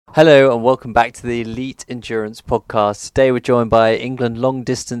Hello and welcome back to the Elite Endurance Podcast. Today we're joined by England long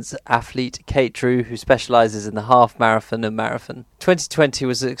distance athlete Kate Drew, who specialises in the half marathon and marathon. 2020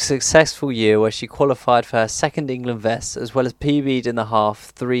 was a successful year where she qualified for her second England vest, as well as PB'd in the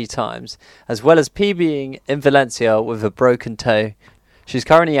half 3 times, as well as PBing in Valencia with a broken toe. She's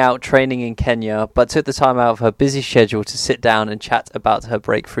currently out training in Kenya, but took the time out of her busy schedule to sit down and chat about her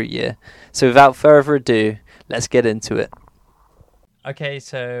breakthrough year. So without further ado, let's get into it. Okay,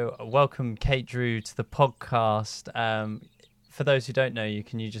 so welcome Kate Drew to the podcast. For those who don't know you,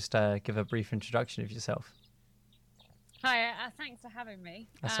 can you just give a brief introduction of yourself? Hi, thanks for having me.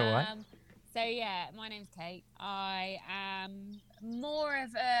 That's all right. So yeah, my name's Kate. I am more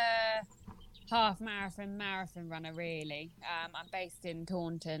of a half marathon runner, really. I'm based in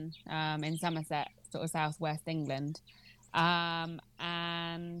Taunton, in Somerset, sort of southwest England. And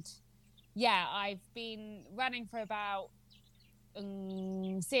yeah, I've been running for about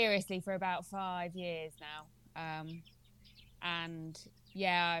seriously for about 5 years now, and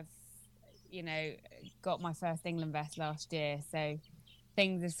yeah, I've got my first England vest last year, so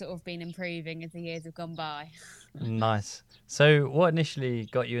things have sort of been improving as the years have gone by. Nice. So what initially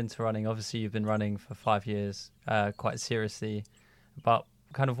got you into running? Obviously you've been running for 5 years quite seriously, but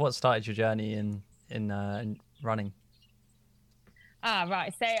kind of what started your journey in running?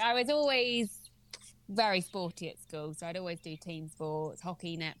 Right, so I was always very sporty at school, so I'd always do team sports,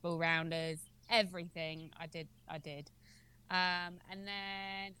 hockey, netball, rounders, everything I did. And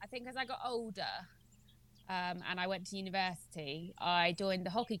then I think as I got older, and I went to university, I joined the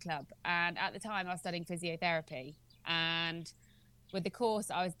hockey club, and at the time I was studying physiotherapy, and with the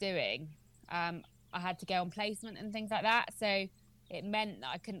course I was doing, I had to go on placement and things like that, so it meant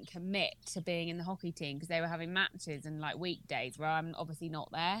that I couldn't commit to being in the hockey team because they were having matches and like weekdays where I'm obviously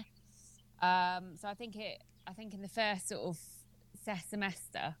not there. So I think in the first sort of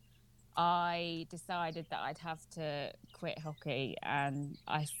semester, I decided that I'd have to quit hockey, and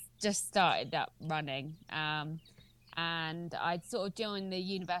I just started up running. And I'd sort of joined the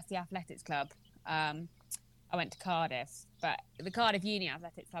University Athletics Club. I went to Cardiff, but the Cardiff Uni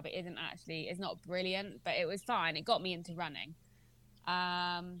Athletics Club, it's not brilliant, but it was fine. It got me into running.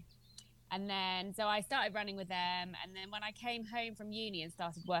 And then, so I started running with them. And then when I came home from uni and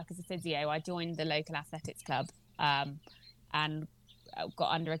started work as a physio, I joined the local athletics club, and got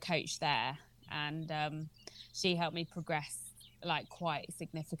under a coach there. And she helped me progress like quite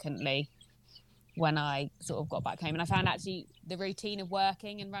significantly when I sort of got back home. And I found actually the routine of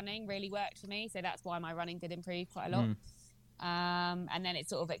working and running really worked for me. So that's why my running did improve quite a lot. And then it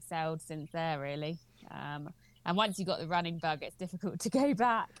sort of excelled since there, really. And once you got the running bug, it's difficult to go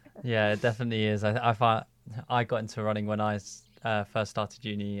back. Yeah, it definitely is. I find I got into running when I first started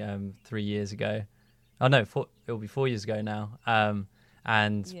uni 3 years ago. Oh no, it'll be 4 years ago now.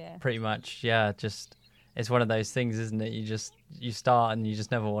 And pretty much, yeah, just it's one of those things, isn't it? You start and you just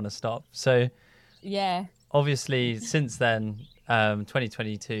never want to stop. So yeah, obviously since then,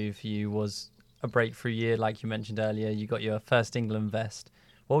 2022 for you was a breakthrough year, like you mentioned earlier. You got your first England vest.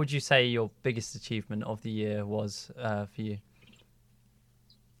 What would you say your biggest achievement of the year was for you?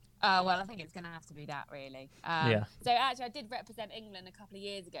 Well, I think it's going to have to be that, really. So actually, I did represent England a couple of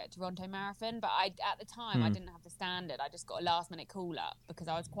years ago at Toronto Marathon, but at the time I didn't have the standard. I just got a last-minute call-up because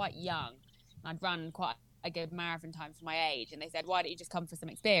I was quite young. I'd run quite a good marathon time for my age, and they said, "Why don't you just come for some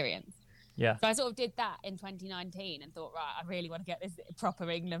experience?" Yeah. So I sort of did that in 2019 and thought, right, I really want to get this proper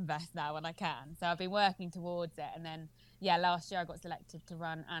England vest now when I can. So I've been working towards it, and then last year I got selected to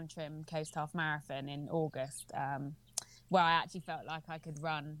run Antrim Coast Half Marathon in August, where I actually felt like I could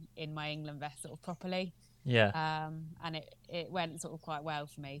run in my England vest sort of properly. Yeah. And it went sort of quite well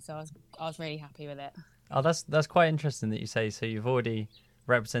for me, so I was really happy with it. Oh, that's quite interesting that you say. So you've already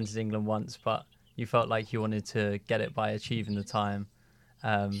represented England once, but you felt like you wanted to get it by achieving the time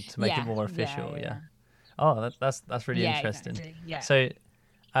to make it more official. Yeah. Oh, that's really interesting. Exactly. Yeah. So,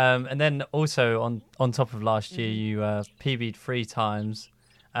 and then also on top of last year, you PB'd 3 times,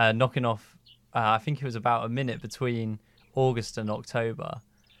 knocking off. I think it was about a minute between August and October.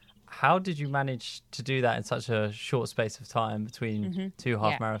 How did you manage to do that in such a short space of time between 2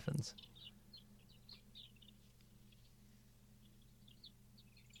 half marathons?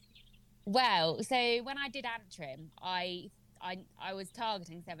 Well, so when I did Antrim, I was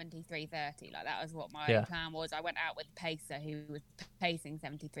targeting 73:30. Like that was what my plan was. I went out with a pacer who was pacing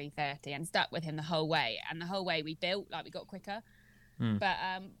 73:30 and stuck with him the whole way. And the whole way we built, like we got quicker. But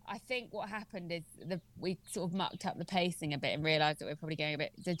I think what happened is we sort of mucked up the pacing a bit and realised that we were probably going a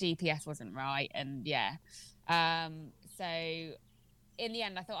bit. The GPS wasn't right, and so in the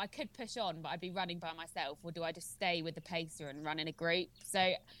end, I thought I could push on, but I'd be running by myself, or do I just stay with the pacer and run in a group?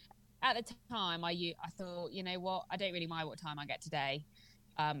 So at the time, I thought, you know what, I don't really mind what time I get today.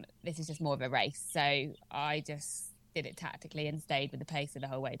 This is just more of a race. So I just did it tactically and stayed with the pacer the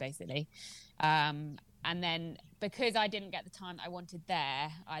whole way, basically. And then because I didn't get the time that I wanted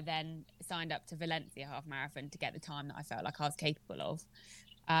there, I then signed up to Valencia half marathon to get the time that I felt like I was capable of.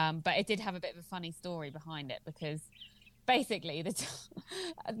 But it did have a bit of a funny story behind it, because basically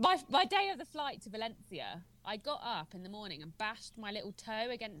my day of the flight to Valencia, I got up in the morning and bashed my little toe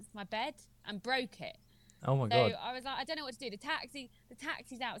against my bed and broke it. Oh my God. So I was like, I don't know what to do. The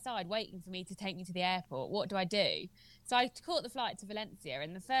taxi's outside waiting for me to take me to the airport. What do I do? So I caught the flight to Valencia,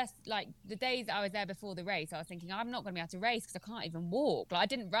 and the first, like, the days that I was there before the race, I was thinking, I'm not going to be able to race because I can't even walk. Like, I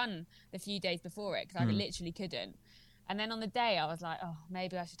didn't run the few days before it because I literally couldn't. And then on the day, I was like, oh,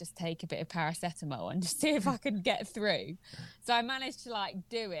 maybe I should just take a bit of paracetamol and just see if I could get through. So I managed to, like,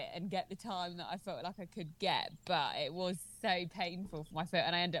 do it and get the time that I felt like I could get. But it was so painful for my foot.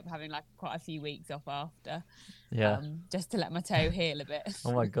 And I ended up having, like, quite a few weeks off after. Yeah. Just to let my toe heal a bit.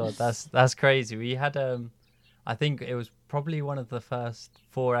 Oh, my God. That's crazy. We had, I think it was probably one of the first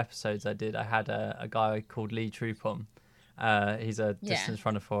 4 episodes I did. I had a guy called Lee Troop on. He's a distance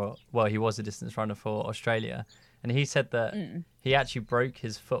runner he was a distance runner for Australia. And he said that he actually broke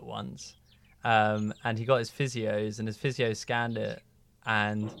his foot once, and he got his physios, and his physio scanned it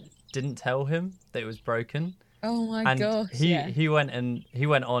and didn't tell him that it was broken. Oh my gosh! He went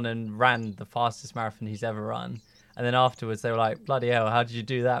on and ran the fastest marathon he's ever run. And then afterwards, they were like, "Bloody hell, how did you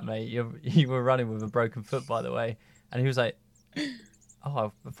do that, mate? You were running with a broken foot, by the way." And he was like,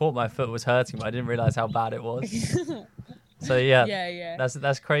 "Oh, I thought my foot was hurting, but I didn't realize how bad it was." So yeah.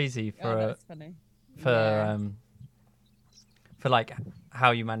 That's crazy that's funny. For like how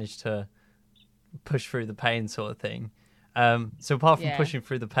you managed to push through the pain, sort of thing. So apart from pushing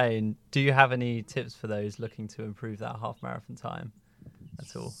through the pain, do you have any tips for those looking to improve that half marathon time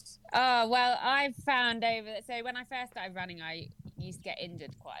at all? Oh, well, I've found so when I first started running, I used to get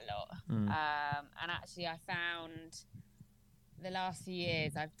injured quite a lot. And actually I found the last few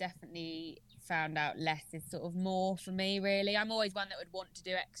years, I've definitely found out less is sort of more for me, really. I'm always one that would want to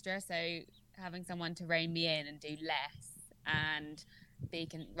do extra. So having someone to rein me in and do less and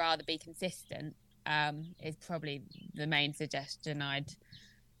rather be consistent is probably the main suggestion I'd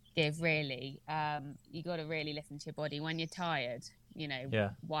give, really. You got to really listen to your body when you're tired. You know,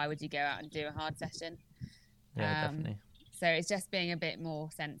 why would you go out and do a hard session? Definitely. So it's just being a bit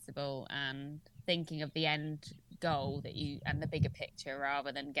more sensible and thinking of the end goal and the bigger picture,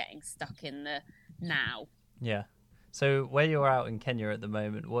 rather than getting stuck in the now. Yeah. So where you're out in Kenya at the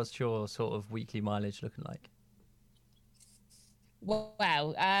moment, what's your sort of weekly mileage looking like?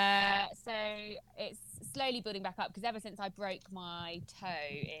 Well, so it's slowly building back up, because ever since I broke my toe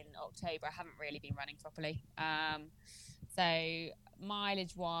in October, I haven't really been running properly. So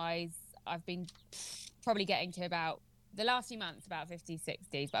mileage-wise, I've been probably getting to about, the last few months, about 50s,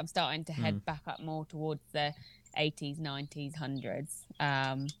 60s, but I'm starting to head back up more towards the 80s, 90s,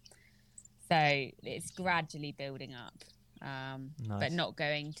 100s. So it's gradually building up, Nice. but not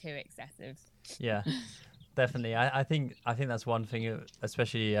going too excessive. Yeah. Definitely. I think that's one thing,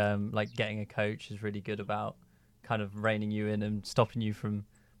 especially like getting a coach is really good about kind of reining you in and stopping you from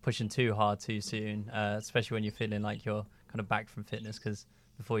pushing too hard too soon, especially when you're feeling like you're kind of back from fitness, because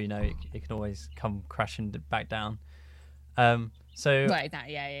before you know it can always come crashing back down. So right, that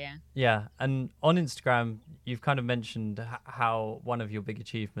yeah. And on Instagram, you've kind of mentioned how one of your big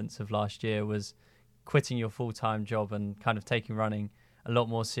achievements of last year was quitting your full-time job and kind of taking running a lot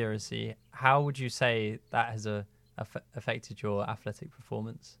more seriously. How would you say that has affected your athletic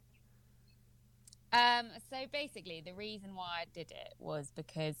performance? So basically, the reason why I did it was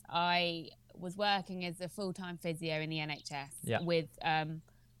because I was working as a full-time physio in the NHS with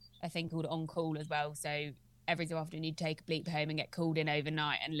a thing called on-call as well. So every so often you'd take a bleep home and get called in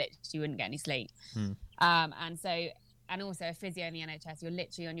overnight, and literally you wouldn't get any sleep. And also a physio in the NHS, you're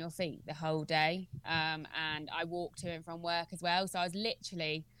literally on your feet the whole day. And I walk to and from work as well. So I was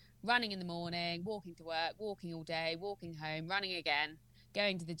literally running in the morning, walking to work, walking all day, walking home, running again,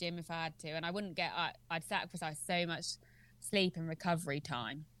 going to the gym if I had to. And I'd sacrifice so much sleep and recovery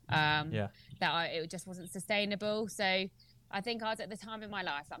time it just wasn't sustainable. So I think I was at the time in my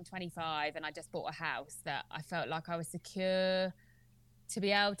life, I'm 25 and I just bought a house, that I felt like I was secure to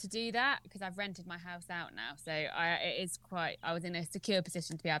be able to do that, because I've rented my house out now. So I was in a secure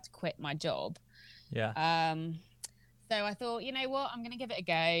position to be able to quit my job. Yeah. So I thought, you know what, I'm going to give it a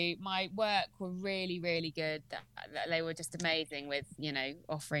go. My work were really, really good. They were just amazing with, you know,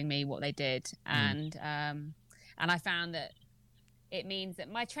 offering me what they did. And I found that it means that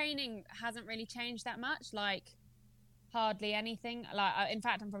my training hasn't really changed that much. Like, hardly anything. In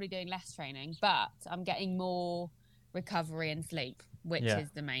fact, I'm probably doing less training, but I'm getting more recovery and sleep, which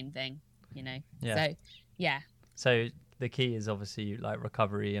is the main thing, Yeah. So, yeah. So the key is obviously like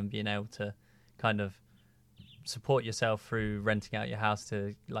recovery and being able to kind of support yourself through renting out your house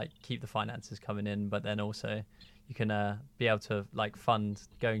to like keep the finances coming in, but then also you can be able to like fund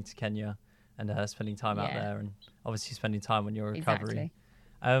going to Kenya and spending time out there, and obviously spending time on your recovery. Exactly.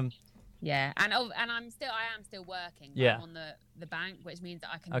 And I am still working. I'm on the bank, which means that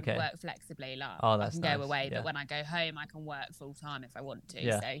I can work flexibly. Like I can go away, but when I go home, I can work full time if I want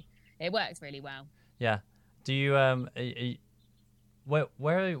to. So it works really well. Yeah. Do you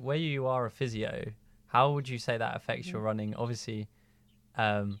where you are a physio? How would you say that affects your running? Obviously,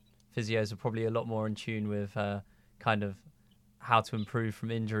 physios are probably a lot more in tune with kind of how to improve from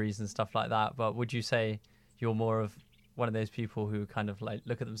injuries and stuff like that. But would you say you're more of one of those people who kind of like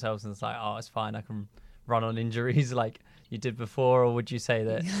look at themselves and it's like, oh, it's fine, I can run on injuries like you did before? Or would you say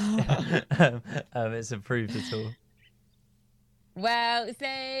that it's improved at all? Well,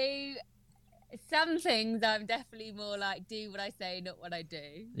 so some things I'm definitely more like do what I say, not what I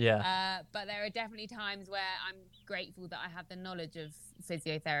do. But there are definitely times where I'm grateful that I have the knowledge of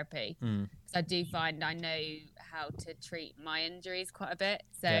physiotherapy. So I do find I know how to treat my injuries quite a bit.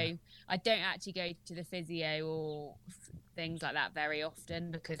 So I don't actually go to the physio or things like that very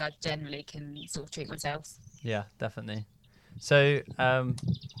often because I generally can sort of treat myself. Yeah, definitely. So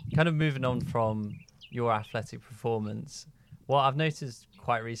kind of moving on from your athletic performance, what I've noticed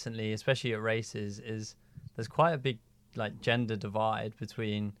quite recently, especially at races, is there's quite a big like gender divide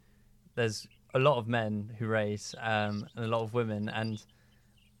between there's a lot of men who race and a lot of women, and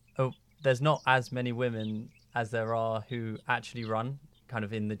there's not as many women as there are who actually run kind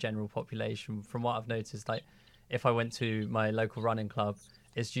of in the general population. From what I've noticed, like if I went to my local running club,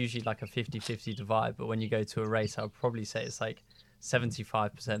 it's usually like a 50-50 divide, but when you go to a race, I'd probably say it's like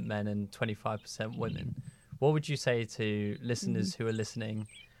 75% men and 25% women. What would you say to listeners who are listening,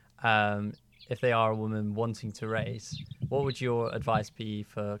 if they are a woman wanting to race? What would your advice be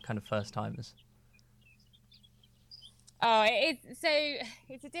for kind of first timers? Oh, it's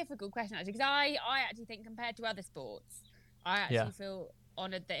a difficult question actually, because I actually think compared to other sports, I actually feel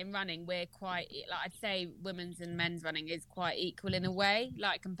honoured that in running we're quite, like I'd say women's and men's running is quite equal in a way,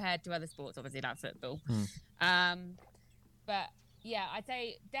 like compared to other sports, obviously like football. But yeah, I'd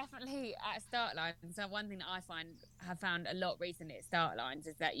say definitely at start lines. So one thing that I have found a lot recently at start lines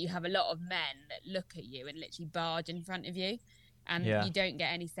is that you have a lot of men that look at you and literally barge in front of you, and you don't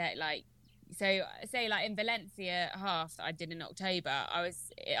get any set like. So say like in Valencia half that I did in October,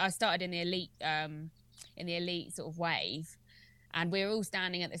 I started in the elite sort of wave, and we were all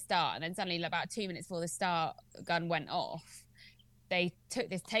standing at the start, and then suddenly about 2 minutes before the start gun went off, they took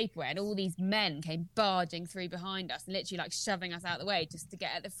this tape away and all these men came barging through behind us and literally like shoving us out of the way just to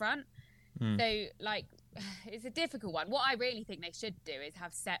get at the front. So like it's a difficult one. What I really think they should do is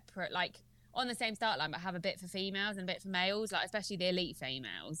have separate, like on the same start line, but have a bit for females and a bit for males, like especially the elite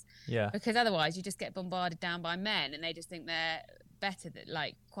females. Because otherwise you just get bombarded down by men and they just think they're better than,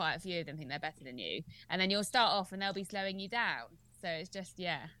 like quite a few of them think they're better than you, and then you'll start off and they'll be slowing you down. So it's just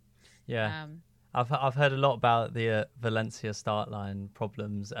I've heard a lot about the Valencia start line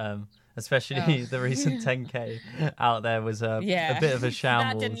problems, especially the recent 10K out there was a bit of a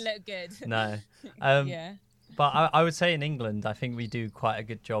shambles. That didn't look good. No. But I would say in England, I think we do quite a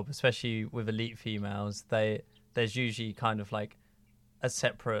good job, especially with elite females. There's usually kind of like a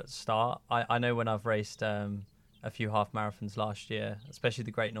separate start. I know when I've raced a few half marathons last year, especially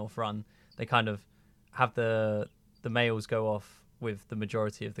the Great North Run, they kind of have the males go off with the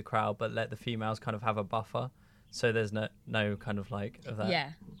majority of the crowd, but let the females kind of have a buffer, so there's no kind of like of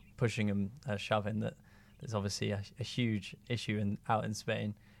that pushing and shoving. That there's obviously a huge issue out in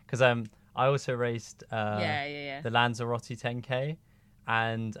Spain, because I also raced the Lanzarote 10K,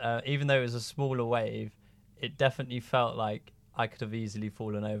 and even though it was a smaller wave, it definitely felt like I could have easily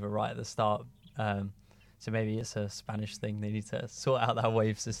fallen over right at the start. So maybe it's a Spanish thing. They need to sort out that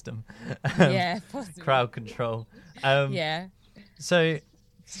wave system. Possibly. Crowd control. So,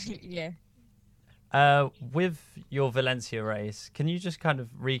 with your Valencia race, can you just kind of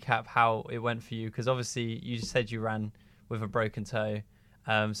recap how it went for you? Because obviously you said you ran with a broken toe.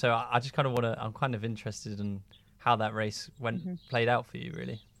 So I just kind of I'm kind of interested in how that race played out for you,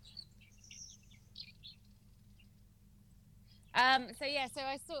 really. So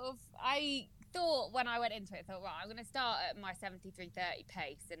I thought when I went into it, right, I'm going to start at my 73:30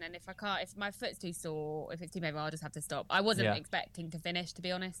 pace, and then if my foot's too sore, if it's too painful, I'll just have to stop. I wasn't expecting to finish, to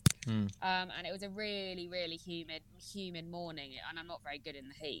be honest. And it was a really, really humid morning, and I'm not very good in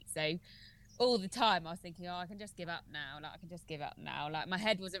the heat. So all the time I was thinking, I can just give up now. Like, I can just give up now. Like, my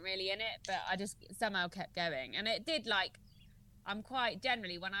head wasn't really in it, but I just somehow kept going. And it did, like, I'm quite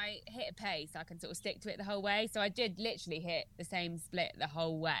generally, when I hit a pace, I can sort of stick to it the whole way. So I did literally hit the same split the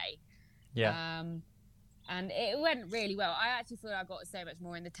whole way. Yeah. And it went really well. I actually thought I got so much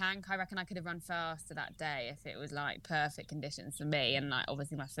more in the tank. I reckon I could have run faster that day if it was like perfect conditions for me, and like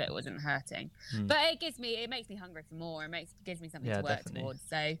obviously my foot wasn't hurting. But it makes me hungry for more. Gives me something to work towards.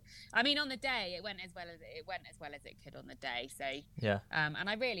 So I mean, on the day it went as well as it could on the day. So and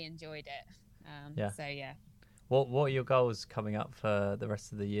I really enjoyed it. So yeah. What are your goals coming up for the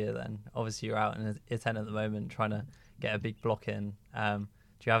rest of the year then? Obviously you're out in Iten at the moment trying to get a big block in. Do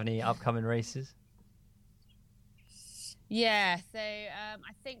you have any upcoming races? Yeah, so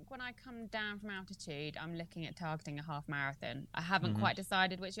I think when I come down from altitude, I'm looking at targeting a half marathon. I haven't quite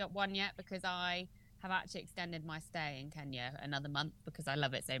decided which one yet, because I have actually extended my stay in Kenya another month because I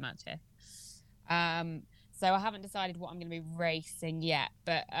love it so much here. So I haven't decided what I'm going to be racing yet,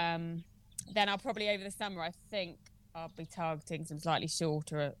 but then I'll probably over the summer, I think I'll be targeting some slightly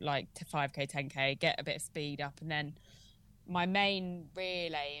shorter, like to 5K, 10K, get a bit of speed up, and then my main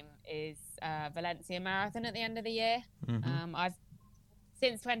real aim is Valencia marathon at the end of the year. I've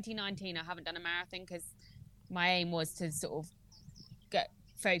since 2019 I haven't done a marathon because my aim was to sort of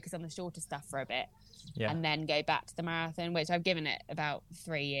focus on the shorter stuff for a bit, and then go back to the marathon, which I've given it about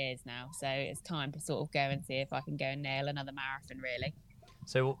 3 years now. So it's time to sort of go and see if I can go and nail another marathon, really.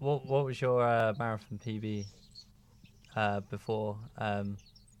 So what was your marathon PB before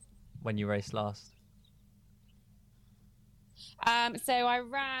when you raced last? So I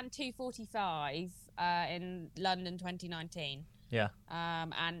ran 2:45 in London 2019. Yeah.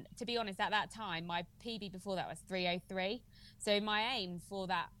 And to be honest, at that time, my PB before that was 3:03. So my aim for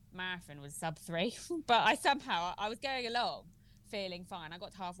that marathon was sub 3. But I was going along feeling fine. I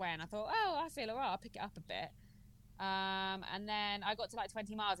got to halfway and I thought, I feel all right, I'll pick it up a bit. And then I got to like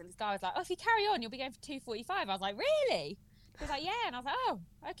 20 miles and this guy was like, if you carry on, you'll be going for 2:45. I was like, really? He was like, yeah. And I was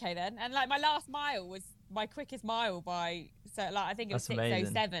like, okay then. And like my last mile was my quickest mile by, so like I think it was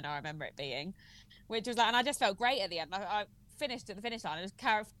 6:07. I remember it being, which was like, and I just felt great at the end. I finished at the finish line. I just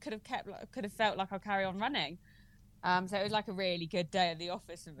could have felt like I'll carry on running. So it was like a really good day at the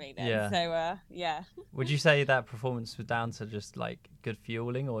office for me then. Yeah. So yeah. Would you say that performance was down to just like good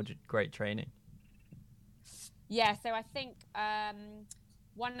fueling or just great training? Yeah. So I think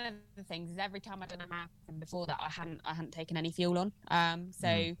one of the things is every time I'd done a marathon before that, I hadn't taken any fuel on.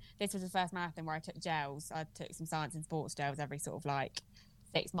 So this was the first marathon where I took gels. I took some Science and Sports gels every sort of like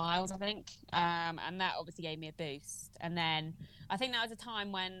 6 miles, I think. And that obviously gave me a boost. And then I think that was a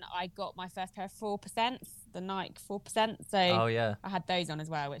time when I got my first pair of 4%, the Nike 4%. So I had those on as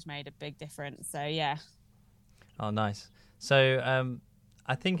well, which made a big difference. So yeah. Oh, nice. So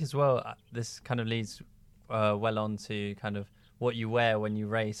I think as well, this kind of leads well on to kind of what you wear when you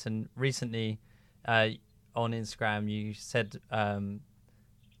race. And recently on Instagram, you said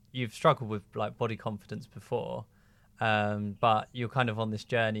you've struggled with like body confidence before, but you're kind of on this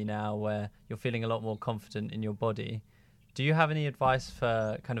journey now where you're feeling a lot more confident in your body. Do you have any advice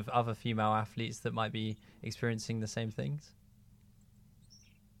for kind of other female athletes that might be experiencing the same things?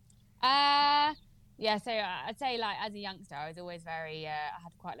 Yeah, so I'd say like as a youngster, I was always very, I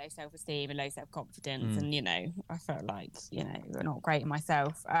had quite low self-esteem and low self-confidence, and, you know, I felt like, you know, not great in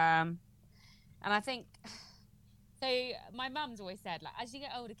myself. And I think, so my mum's always said, like, as you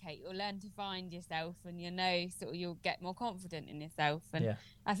get older, Kate, you'll learn to find yourself and, you know, sort of you'll get more confident in yourself. And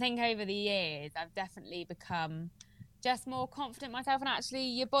I think over the years, I've definitely become just more confident myself. And actually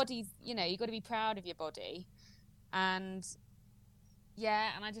your body's, you know, you've got to be proud of your body. And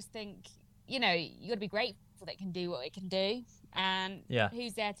yeah, and I just think, you know, you got to be grateful that it can do what it can do, and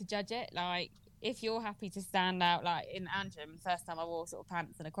who's there to judge it? Like, if you're happy to stand out, like in Antrim, first time I wore sort of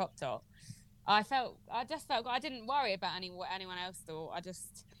pants and a crop top, I just felt I didn't worry about what anyone else thought. I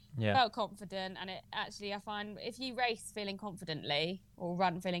just felt confident, and it actually, I find if you race feeling confidently or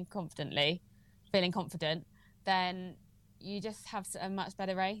run feeling confident, then you just have a much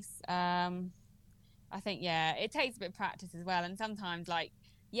better race. I think it takes a bit of practice as well, and sometimes like.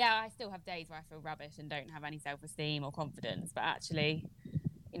 Yeah, I still have days where I feel rubbish and don't have any self-esteem or confidence, but actually,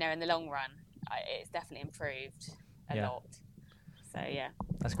 you know, in the long run, it's definitely improved a lot. So, yeah.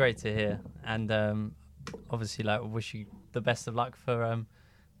 That's great to hear. And obviously, like, wish you the best of luck for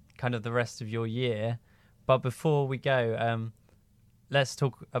kind of the rest of your year. But before we go, let's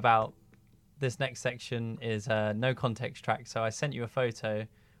talk about this next section is no context track. So I sent you a photo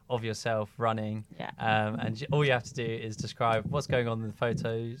of yourself running, and all you have to do is describe what's going on in the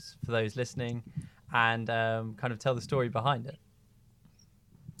photos for those listening, and kind of tell the story behind it.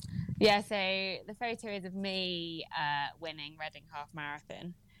 Yeah, so the photo is of me winning Reading half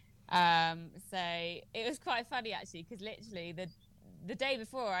marathon. So it was quite funny actually, because literally the day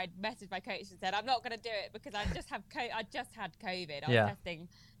before I messaged my coach and said I'm not going to do it because I just had COVID. I was testing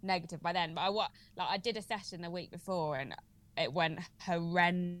negative by then, but I did a session the week before and it went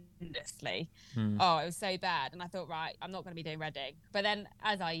horrendously. Oh, it was so bad, and I thought, right, I'm not going to be doing Reading. But then,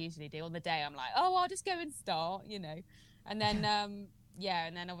 as I usually do on the day, I'm like, oh, I'll just go and start, and then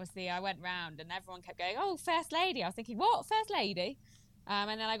and then obviously I went round and everyone kept going, oh, first lady. I was thinking, what, first lady? And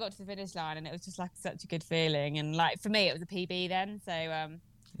then I got to the finish line and it was just like such a good feeling. And like for me, it was a PB then. So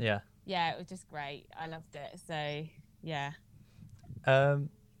it was just great. I loved it. So yeah. I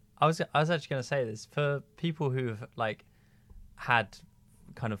was actually going to say this for people who've like had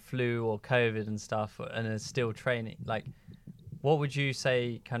kind of flu or COVID and stuff and are still training. Like, what would you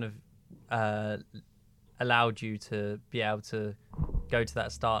say kind of allowed you to be able to go to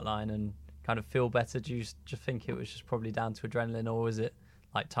that start line and kind of feel better? Do you just think it was just probably down to adrenaline, or was it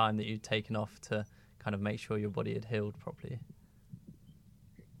like time that you'd taken off to kind of make sure your body had healed properly?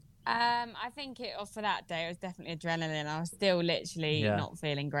 I think for that day it was definitely adrenaline. I was still literally not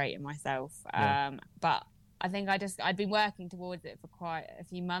feeling great in myself. But I think I'd been working towards it for quite a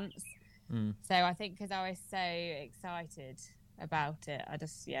few months. So I think because I was so excited about it, I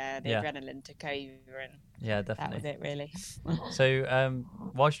just the adrenaline took over, and definitely that was it really. So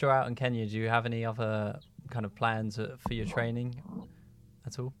whilst you're out in Kenya, do you have any other kind of plans for your training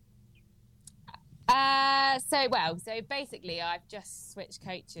at all? So basically I've just switched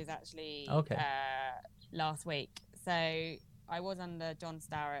coaches actually last week. So I was under John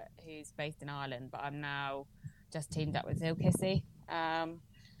Starrett, who's based in Ireland, but I'm now just teamed up with Phil Kissy.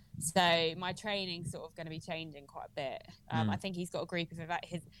 So my training's sort of going to be changing quite a bit. I think he's got a group of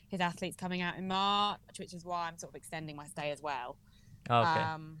his athletes coming out in March, which is why I'm sort of extending my stay as well. So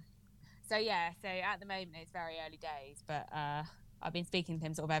at the moment it's very early days, but I've been speaking to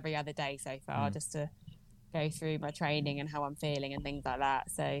him sort of every other day so far, just to go through my training and how I'm feeling and things like that.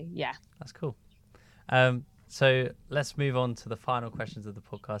 So yeah, that's cool. So let's move on to the final questions of the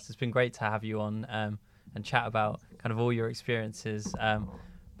podcast. It's been great to have you on and chat about kind of all your experiences.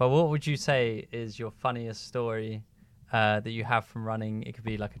 But what would you say is your funniest story that you have from running? It could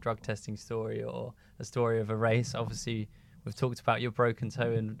be like a drug testing story or a story of a race. Obviously, we've talked about your broken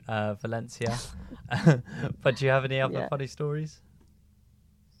toe in Valencia. But do you have any other funny stories?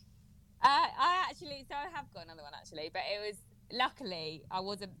 I have got another one actually, but it was, luckily I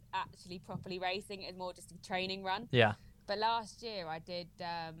wasn't actually properly racing. It was more just a training run. Yeah. But last year I did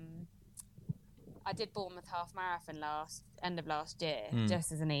Bournemouth half marathon end of last year,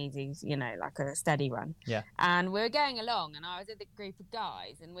 just as an easy, like a steady run. Yeah. And we were going along, and I was with a group of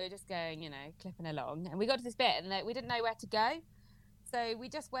guys, and we were just going, clipping along, and we got to this bit, and we didn't know where to go, so we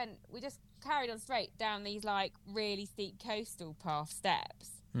just carried on straight down these like really steep coastal path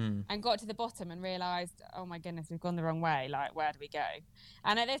steps. And got to the bottom and realised, oh my goodness, we've gone the wrong way. Like, where do we go?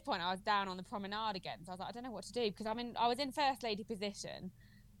 And at this point, I was down on the promenade again. So I was like, I don't know what to do, because I was in first lady position.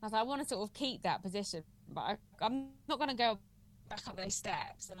 I was like, I want to sort of keep that position, but I'm not going to go back up those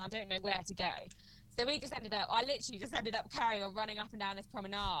steps, and I don't know where to go. So I literally just ended up carrying on running up and down this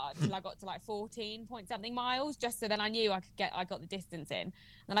promenade till I got to like 14 point something miles, just so then I knew I got the distance in. And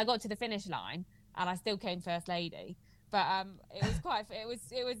then I got to the finish line, and I still came first lady. But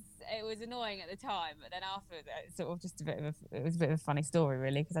it was annoying at the time, but then afterwards it's sort of just a bit of a funny story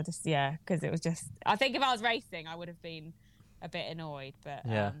really, because because it was just, I think if I was racing I would have been a bit annoyed, but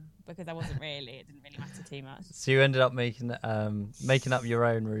because I wasn't really, it didn't really matter too much. So you ended up making up your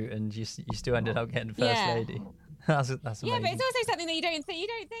own route, and you still ended up getting first lady. That's amazing. Yeah, but it's also something that you don't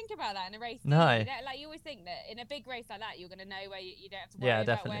think about that in a race. No, like you always think that in a big race like that you're going to know where you don't have to worry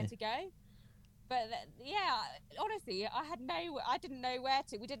about where to go. But honestly, I didn't know where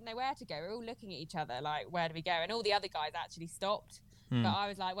to. We didn't know where to go. We were all looking at each other like, where do we go? And all the other guys actually stopped. But I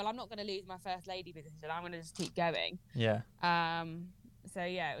was like, well, I'm not going to lose my first lady position. I'm going to just keep going. Yeah. So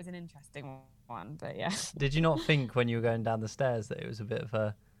it was an interesting one. But yeah. Did you not think when you were going down the stairs that it was a bit of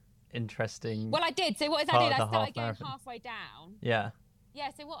a interesting? Well, I did. So what I started going halfway down. Yeah. Yeah,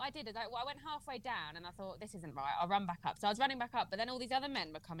 so what I did is I went halfway down and I thought, this isn't right. I'll run back up. So I was running back up, but then all these other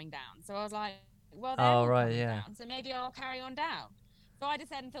men were coming down. So I was like, well, they're all coming down, so maybe I'll carry on down. So I just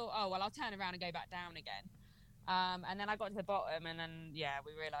then thought, oh, well, I'll turn around and go back down again. And then I got to the bottom, and then,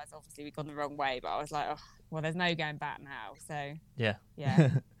 we realised, obviously, we'd gone the wrong way. But I was like, oh, well, there's no going back now. So, yeah.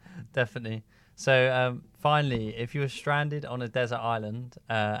 Definitely. So, finally, if you were stranded on a desert island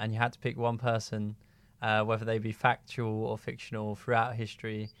and you had to pick one person, whether they be factual or fictional throughout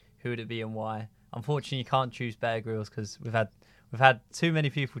history, who would it be and why? Unfortunately, you can't choose Bear Grylls because we've had We've had too many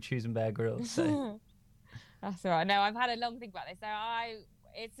people choosing Bear Grylls. So. That's all right. No, I've had a long think about this. So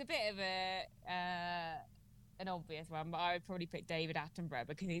it's a bit of an obvious one, but I would probably pick David Attenborough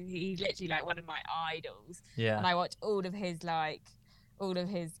because he's literally like one of my idols. Yeah. And I watch all of his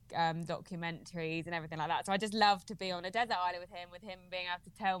documentaries and everything like that. So I just love to be on a desert island with him being able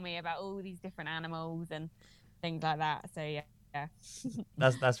to tell me about all these different animals and things like that. So yeah.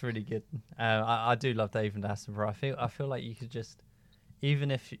 That's really good. I do love David Attenborough. I feel like you could just,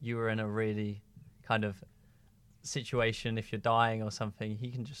 even if you were in a really kind of situation, if you're dying or something, he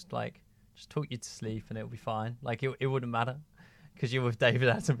can just talk you to sleep and it'll be fine. Like it wouldn't matter because you're with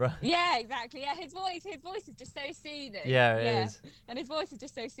David Attenborough. Yeah, exactly. Yeah, his voice is just so soothing. Yeah, it is. And his voice is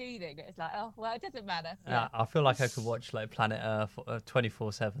just so soothing. It's like, oh well, it doesn't matter. Yeah. I feel like I could watch like Planet Earth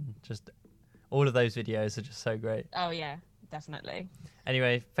 24/7. Just all of those videos are just so great. Oh yeah, definitely.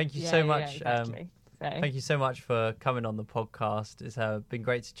 Anyway, thank you so much. Exactly. Thank you so much for coming on the podcast. It's been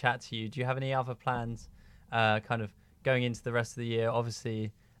great to chat to you. Do you have any other plans kind of going into the rest of the year?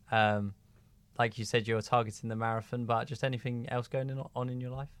 Obviously, like you said, you're targeting the marathon, but just anything else going on in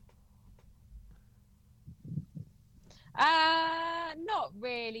your life? Not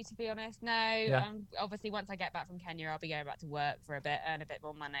really, to be honest. No. Yeah. Obviously, once I get back from Kenya, I'll be going back to work for a bit, earn a bit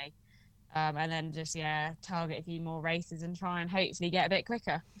more money. And then just, target a few more races and try and hopefully get a bit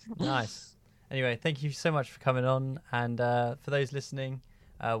quicker. Nice. Anyway, thank you so much for coming on. And for those listening,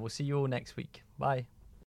 we'll see you all next week. Bye.